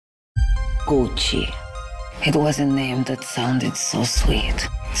Gucci. It was a name that sounded so sweet,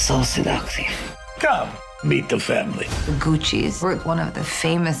 so seductive. Come, meet the family. The Guccis were one of the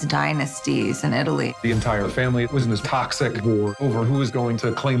famous dynasties in Italy. The entire family was in this toxic war over who was going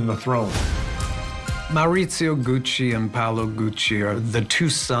to claim the throne. Maurizio Gucci and Paolo Gucci are the two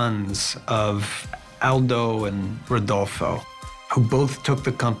sons of Aldo and Rodolfo, who both took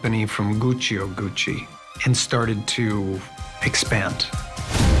the company from Gucci and started to expand.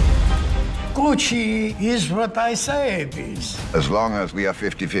 Gucci is what I say it is. As long as we are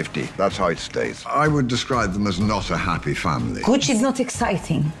 50-50, that's how it stays. I would describe them as not a happy family. Gucci is not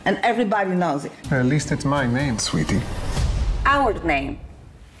exciting, and everybody knows it. At least it's my name, sweetie. Our name,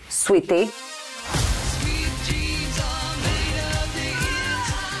 sweetie.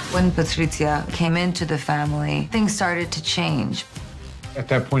 When Patrizia came into the family, things started to change. At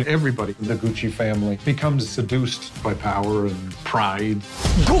that point, everybody in the Gucci family becomes seduced by power and pride.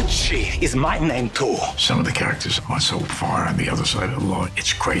 Gucci is my name too. Some of the characters are so far on the other side of the law,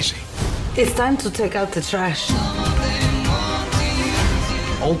 it's crazy. It's time to take out the trash.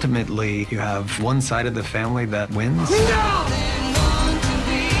 Ultimately, you have one side of the family that wins.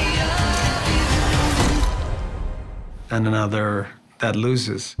 And another that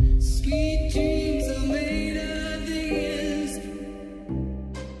loses. Sweet dreams are made